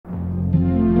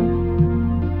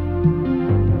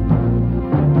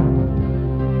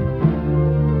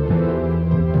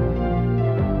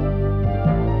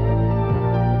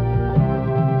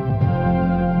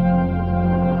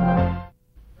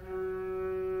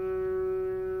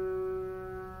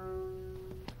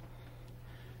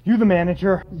You the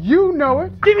manager. You know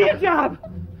it. Give me a job!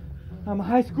 I'm a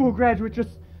high school graduate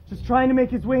just trying to make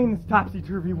his way in this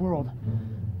topsy-turvy world.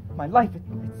 My life, it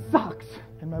sucks.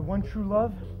 And my one true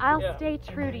love? I'll stay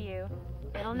true to you.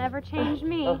 It'll never change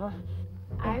me.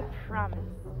 I promise.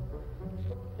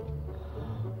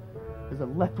 Is a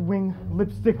left-wing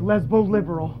lipstick lesbo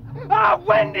liberal. Ah,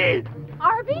 Wendy!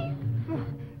 Arby?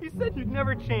 You said you'd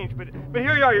never change, but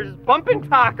here you are, you're just bumping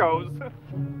tacos.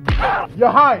 You're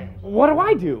hired. What do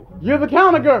I do? You're the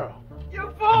counter girl.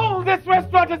 You fool! This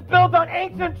restaurant is built on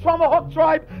ancient Tomahawk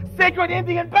tribe sacred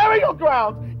Indian burial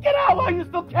grounds. Get out while you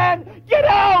still can. Get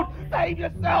out! Save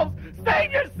yourselves!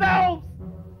 Save yourselves!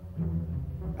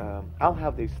 I'll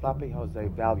have the sloppy Jose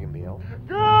value meal.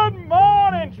 Good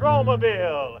morning,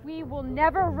 Tromaville! We will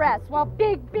never rest while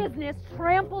big business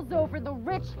tramples over the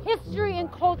rich history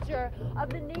and culture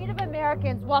of the Native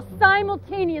Americans while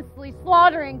simultaneously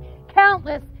slaughtering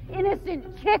countless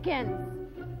innocent chickens.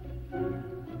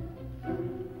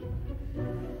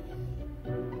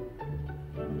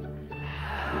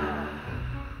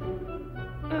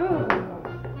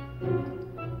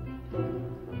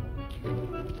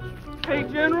 Hey,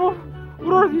 General,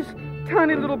 what are these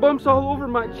tiny little bumps all over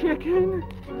my chicken?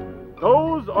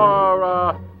 Those are,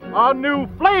 our new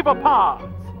flavor pods.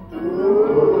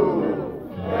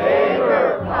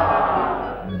 Flavor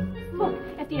pods. Look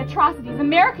at the atrocities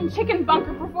American Chicken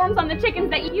Bunker performs on the chickens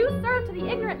that you serve to the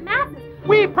ignorant masses.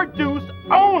 We produce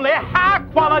only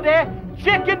high-quality,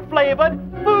 chicken-flavored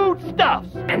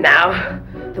foodstuffs. And now,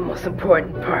 the most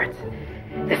important part.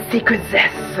 The secret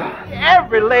zest sauce.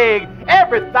 Every leg,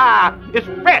 every thigh is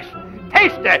fresh,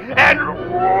 tasty, and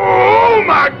oh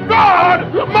my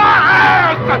God, my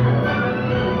ass!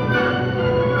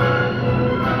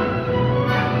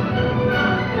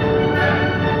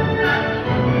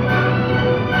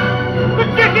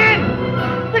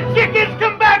 The chickens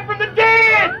come back from the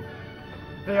dead!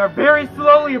 They are very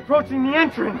slowly approaching the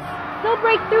entrance. They'll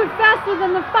break through it faster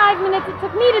than the 5 minutes it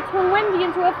took me to turn Wendy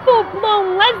into a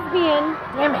full-blown lesbian.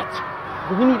 Damn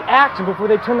it! We need action before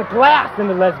they turn the glass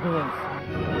into lesbians.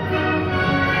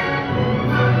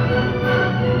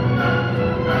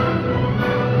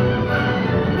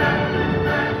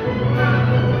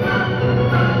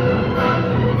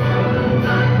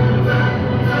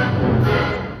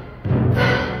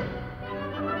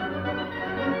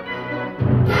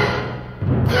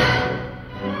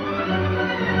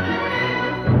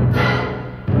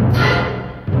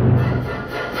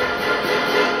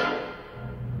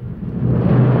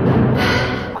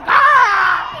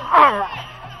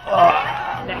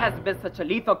 Been such a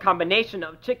lethal combination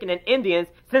of chicken and Indians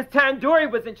since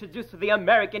tandoori was introduced to the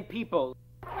American people.